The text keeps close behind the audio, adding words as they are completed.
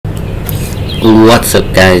What's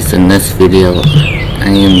up guys, in this video I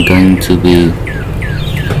am going to be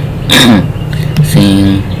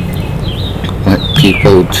seeing what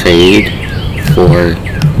people trade for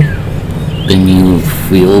the new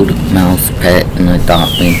field mouse pet and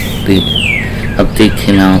adopt me. The update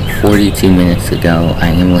came out 42 minutes ago. I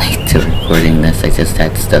am late to recording this, I just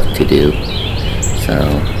had stuff to do. So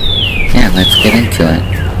yeah, let's get into it.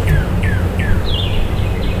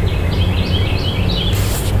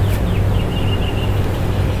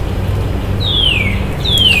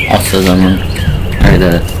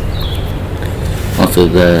 Also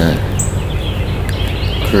the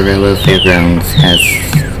Gorilla Fairgrounds has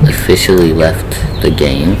officially left the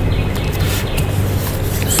game.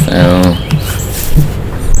 So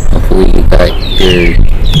hopefully you got your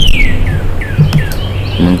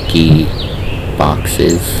monkey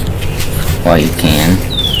boxes while you can.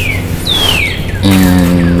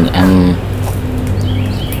 And I'm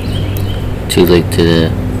too late to the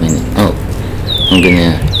I'm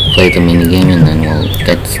gonna play the minigame and then we'll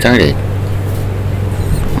get started.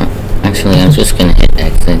 Actually, I'm just gonna hit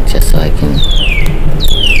exit just so I can.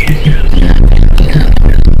 I'm not gonna do that.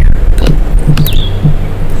 Good.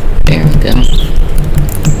 There we go.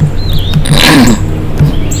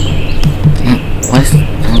 I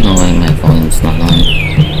don't know why my volume's not on.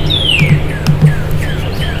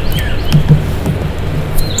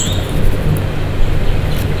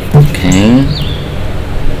 Okay.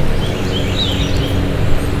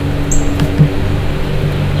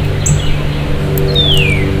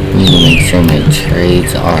 Make sure my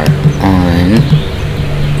trades are on.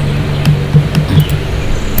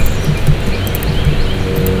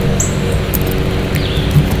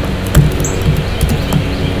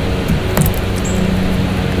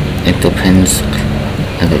 It depends.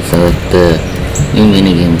 Okay, so if the new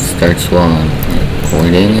minigame starts while I'm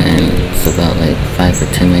recording and it's about like 5 or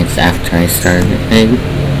 10 minutes after I start it,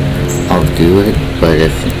 I'll do it, but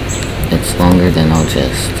if it's longer then I'll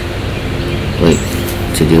just wait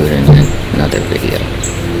to do it in another video.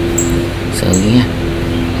 So yeah.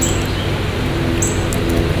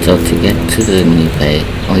 So to get to the new pet,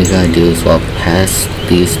 all you gotta do is walk past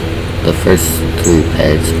the first 3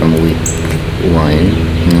 pets from week 1,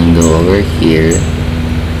 and then go over here,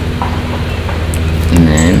 and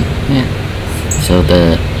then yeah. So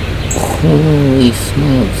holy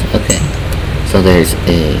smokes. Okay. So there's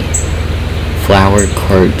a flower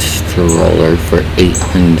cart stroller for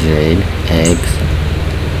 800 eggs.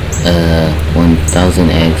 1,000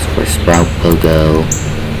 eggs for Sprout Pogo.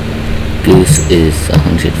 Goose is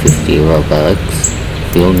 150 Robux.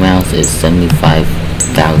 Field Mouse is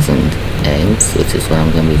 75,000 eggs, which is what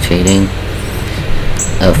I'm going to be trading.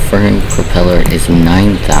 A Fern Propeller is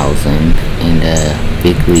 9,000, and a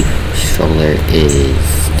Big Leaf Stroller is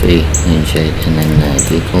 300, and then the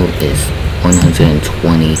vehicle is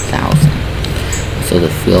 120,000. So the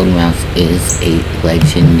field mouse is a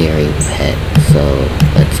legendary pet, so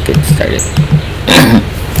let's get started.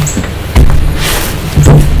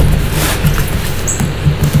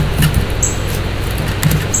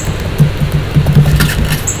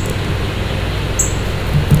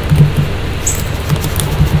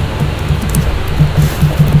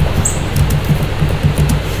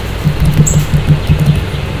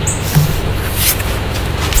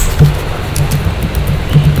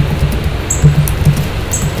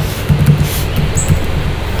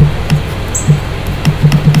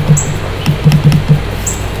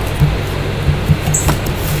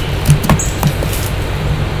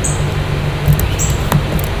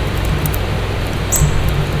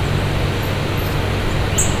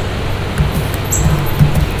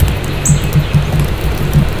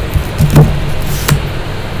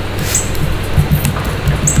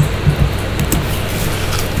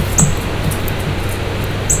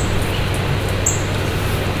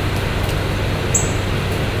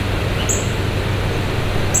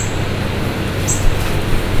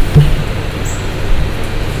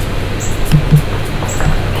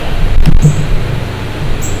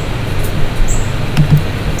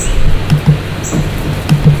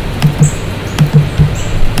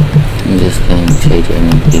 Trade it and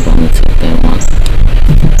then people on the tip they want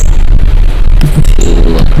to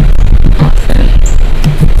offer.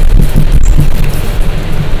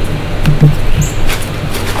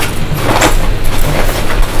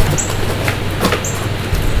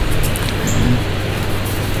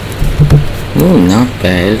 Ooh, not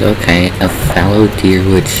bad. Okay, a fallow deer,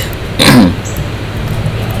 which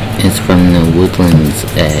is from the woodlands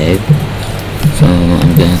egg. So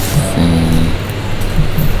I'm gonna say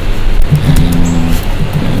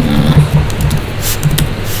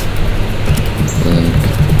look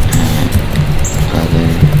at other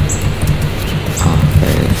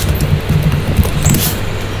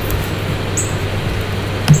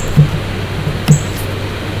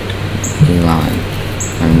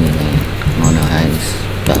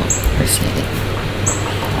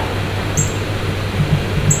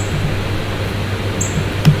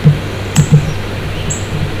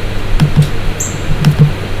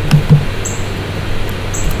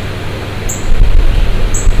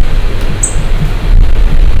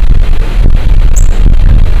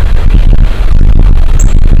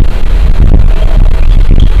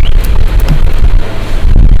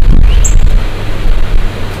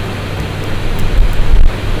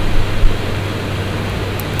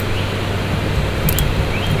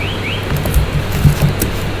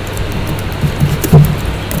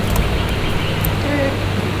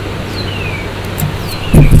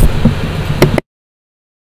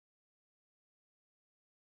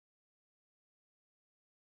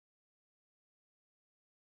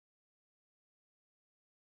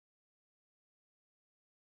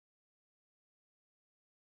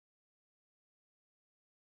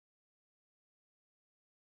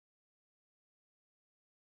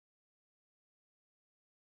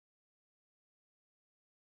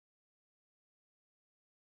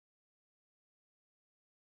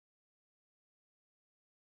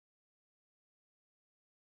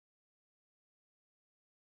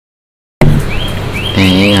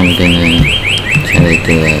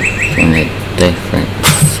do it on a different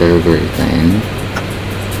server then.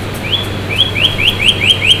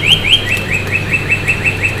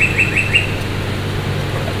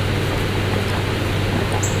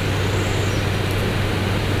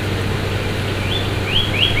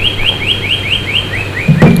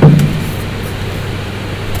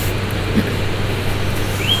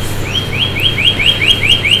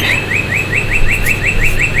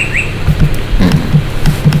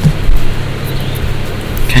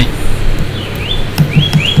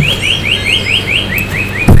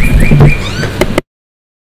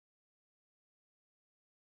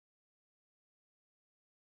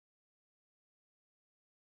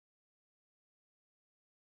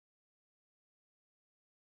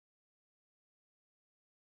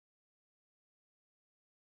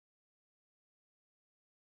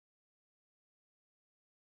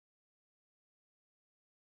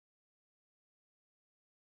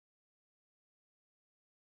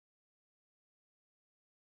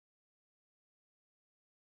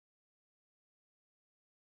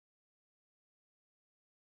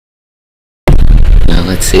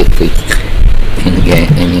 Let's see if we can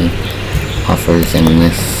get any offers in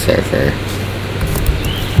this server.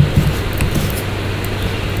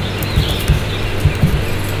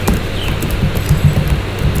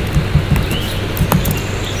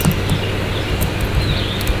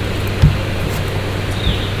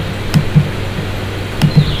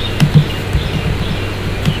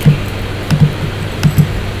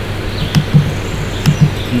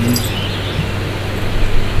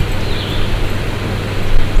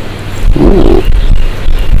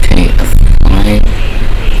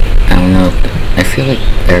 I feel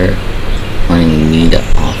like they're wanting me to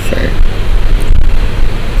offer.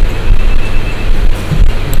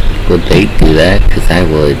 Would they do that? Because I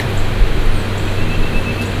would.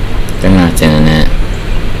 They're not doing it.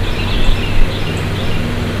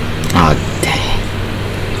 Aw, dang.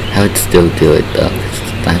 I would still do it though, because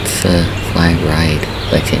that's a flag ride.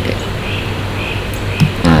 Legendary.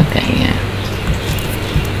 Okay, yeah.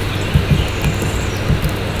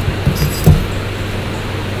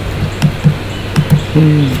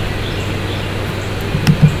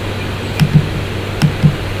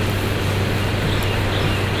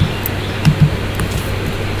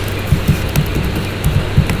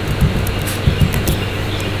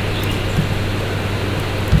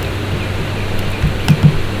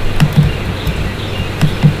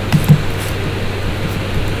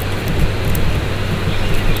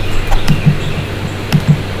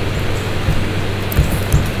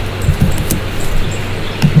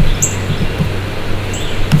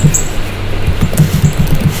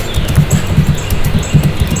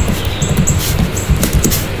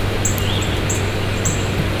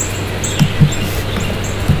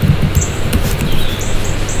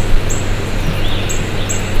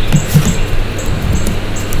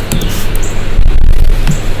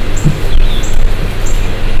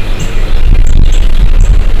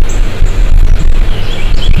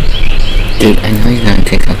 Dude, I know you're gonna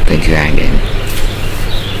pick up the dragon.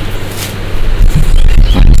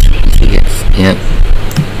 Yes, yep.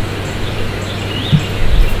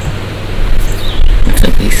 It's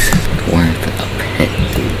at least worth a pet,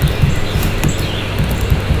 dude.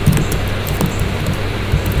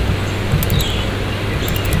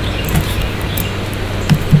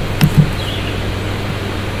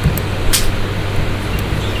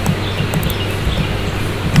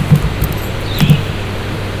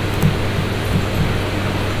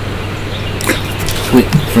 Wait,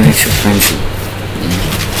 furniture frenzy.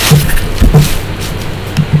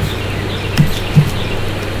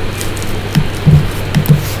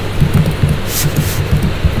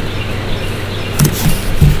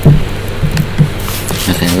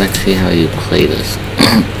 Okay, let's see how you play this.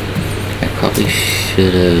 I probably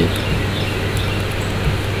should have.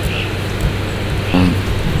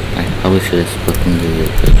 I probably should have spoken to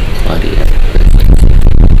the Claudia.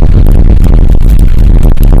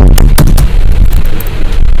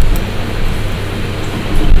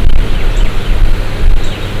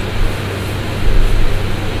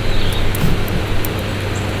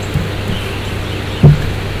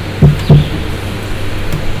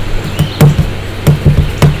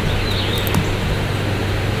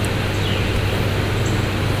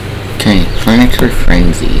 Okay, furniture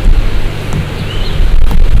frenzy.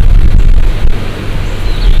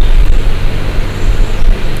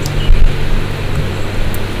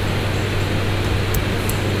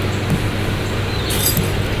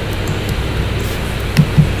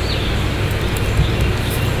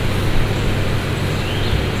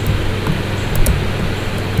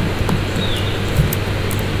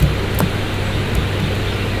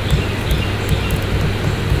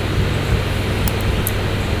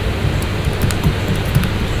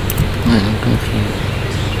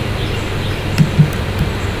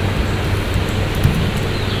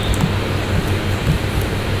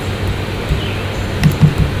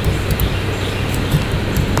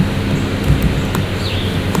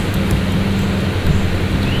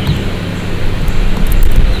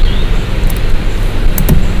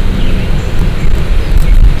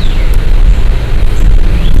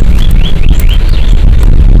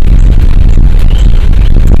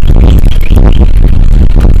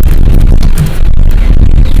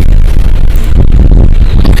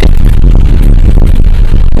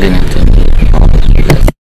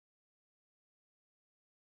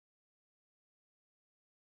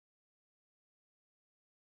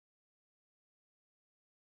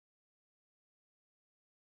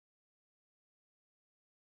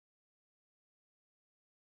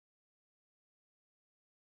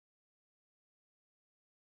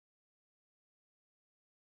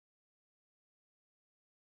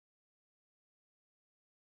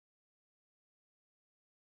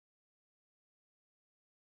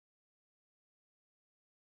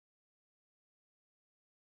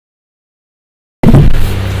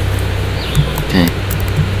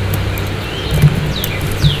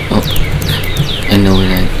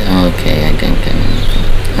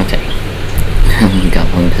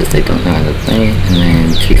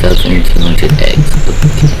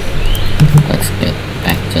 Okay, let's get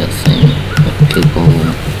back to the thing. People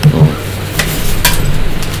will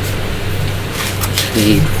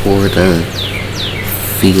trade for the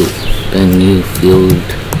new field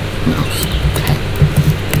mouse. Okay.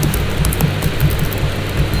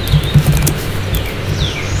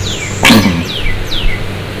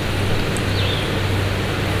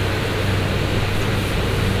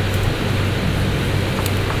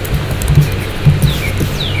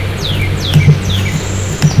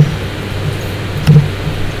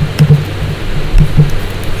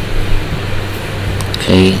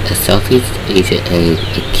 Okay, a Southeast Asia egg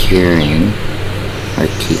occurring, or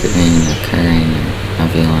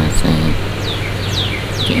however you want to say it.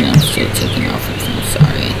 Yeah, I'm still taking off with them,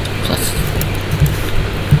 sorry. Plus,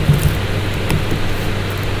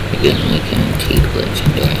 again, guaranteed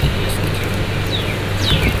legendary.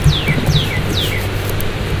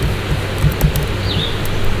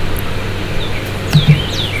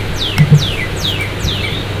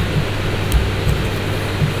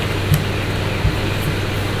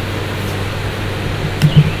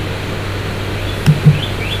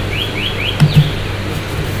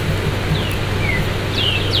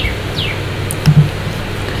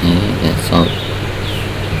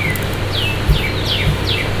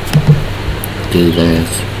 Do this.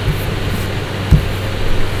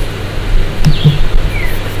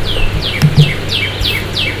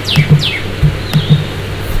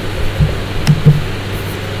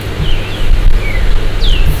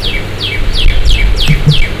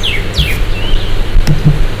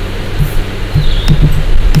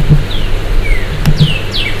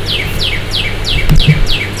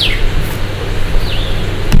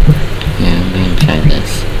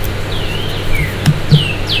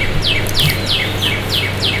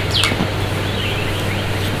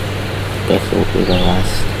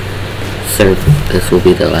 This will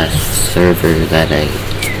be the last server that I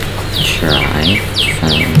try, so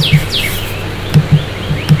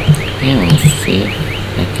yeah, we'll see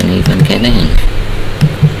if I can even get in.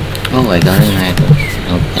 Oh, I got an idol.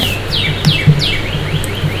 Okay.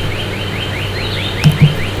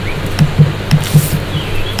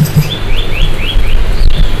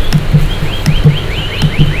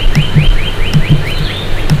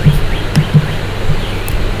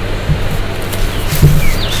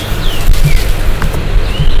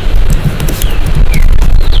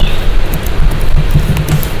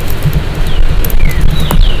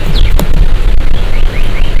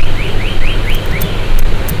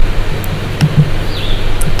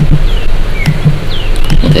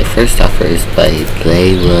 First offer is by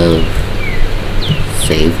They Love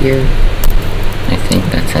Savior. I think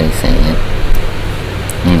that's how you say it.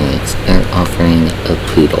 Anyways, they're offering a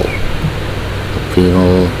poodle. A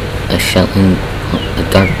poodle, a Shetland, a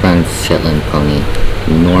dark brown Shetland pony,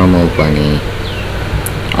 normal bunny,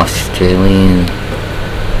 Australian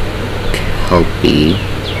Kelpie,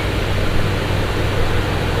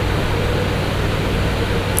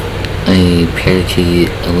 a parakeet,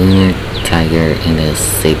 a lunar tiger, and a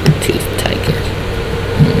saber-toothed tiger.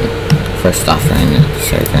 First offer in the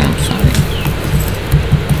server, I'm sorry.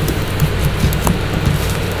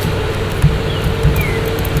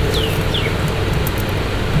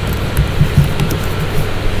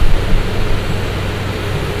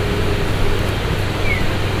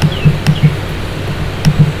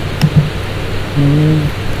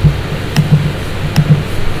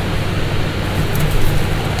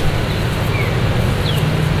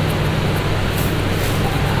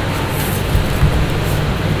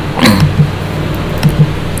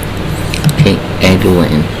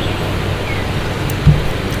 Edwin.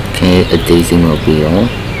 Okay, a Daisy Mobile.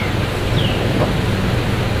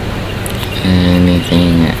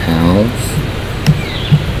 Anything else?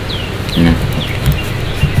 No.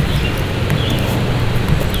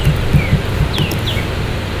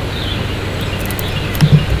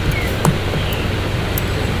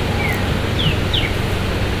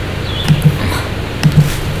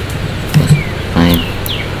 Fine.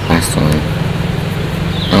 Last one.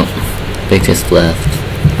 Oh, they just left.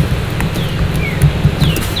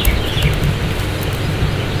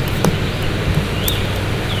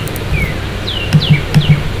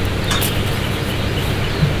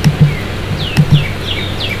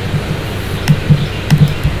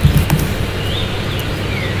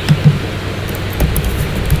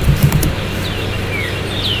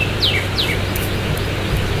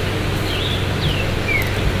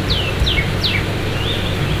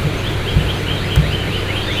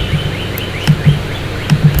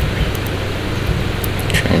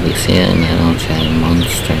 And then I'll try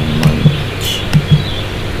Monster Munch.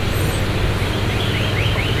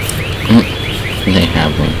 They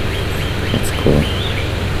have one. That's cool.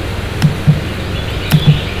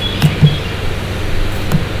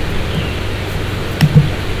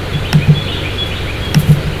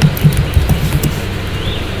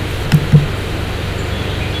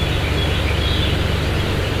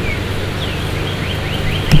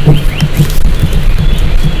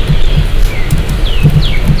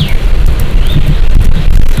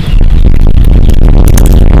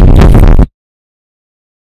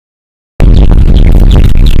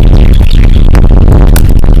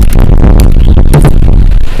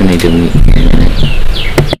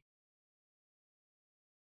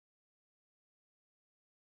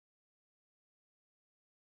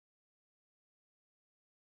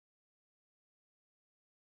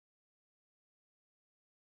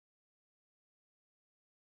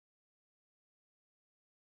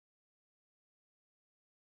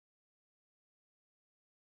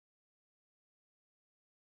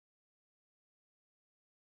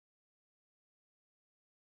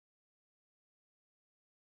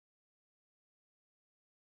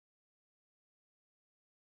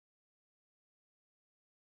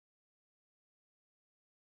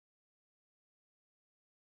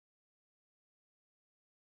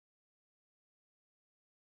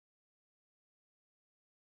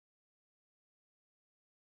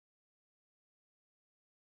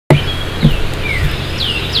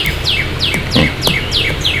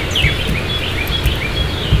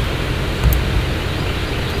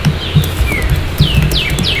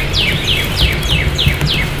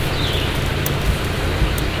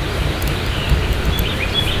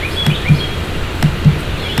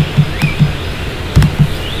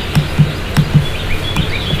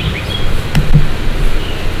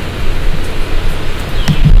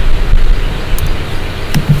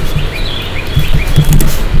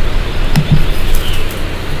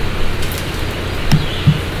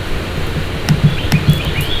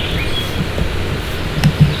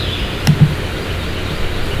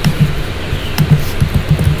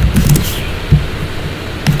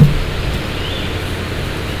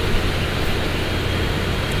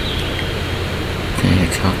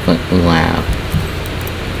 chocolate lab.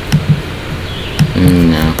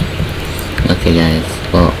 No. Okay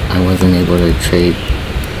guys, well, I wasn't able to trade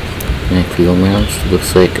my field mouse.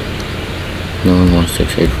 Looks like no one wants to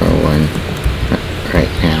trade for one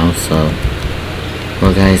right now, so...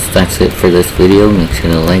 Well guys, that's it for this video. Make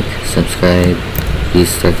sure to like, subscribe, use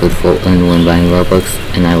star code Fulton when buying Robux,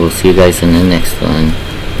 and I will see you guys in the next one.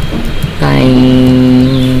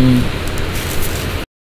 Bye!